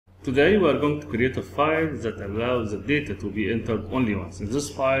Today we are going to create a file that allows the data to be entered only once. In this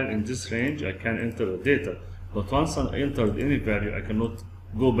file, in this range, I can enter the data, but once I entered any value, I cannot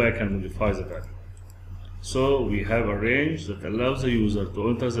go back and modify the value. So we have a range that allows the user to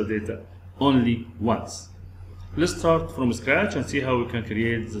enter the data only once. Let's start from scratch and see how we can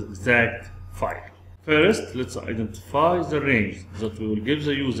create the exact file. First, let's identify the range that we will give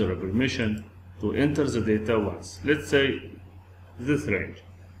the user a permission to enter the data once. Let's say this range.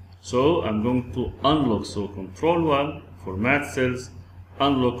 So I'm going to unlock, so Control 1, format cells,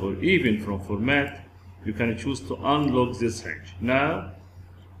 unlock, or even from format, you can choose to unlock this range. Now,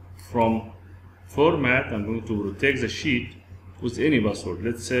 from format, I'm going to rotate the sheet with any password.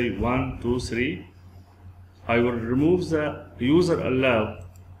 Let's say 1, 2, 3. I will remove the user allow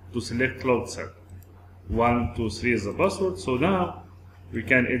to select locked cell. 1, 2, 3 is the password. So now we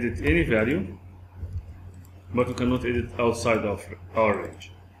can edit any value, but we cannot edit outside of our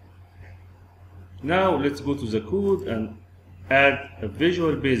range. Now let's go to the code and add a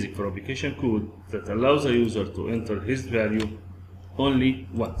Visual Basic for application code that allows the user to enter his value only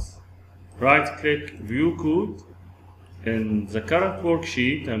once. Right click, View Code. In the current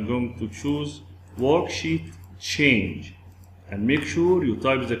worksheet, I'm going to choose Worksheet Change, and make sure you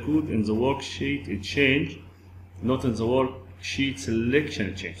type the code in the worksheet change, not in the worksheet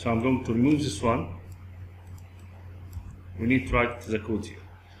selection change. So I'm going to remove this one. We need to write the code here.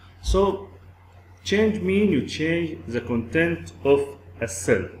 So change means you change the content of a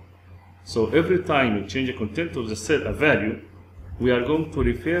cell. So every time you change the content of the cell, a value, we are going to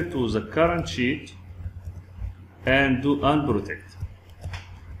refer to the current sheet and do unprotect.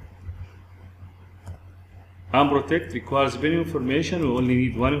 Unprotect requires many information. We only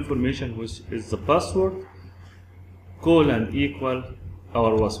need one information, which is the password, colon equal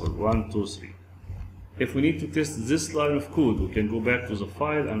our password 1, 2, 3. If we need to test this line of code, we can go back to the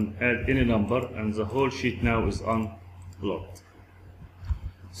file and add any number, and the whole sheet now is unlocked.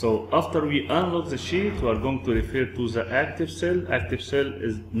 So after we unlock the sheet, we are going to refer to the active cell. Active cell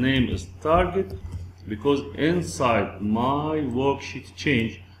name is target, because inside my worksheet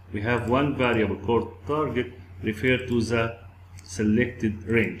change, we have one variable called target referred to the selected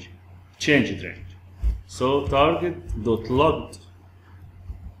range, changed range. So target.logged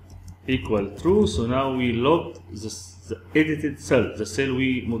equal true. So now we logged the edited cell, the cell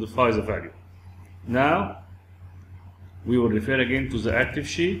we modify the value. Now we will refer again to the active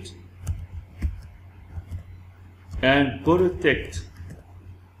sheet and protect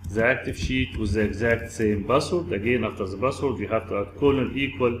the active sheet with the exact same password. Again, after the password, you have to add colon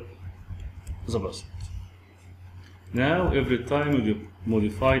equal the password. Now, every time you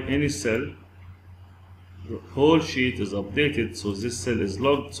modify any cell, the whole sheet is updated, so this cell is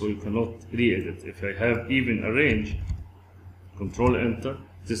logged, so you cannot re-edit. If I have even a range, Control Enter,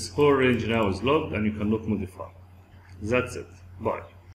 this whole range now is logged and you cannot modify. That's it. Bye.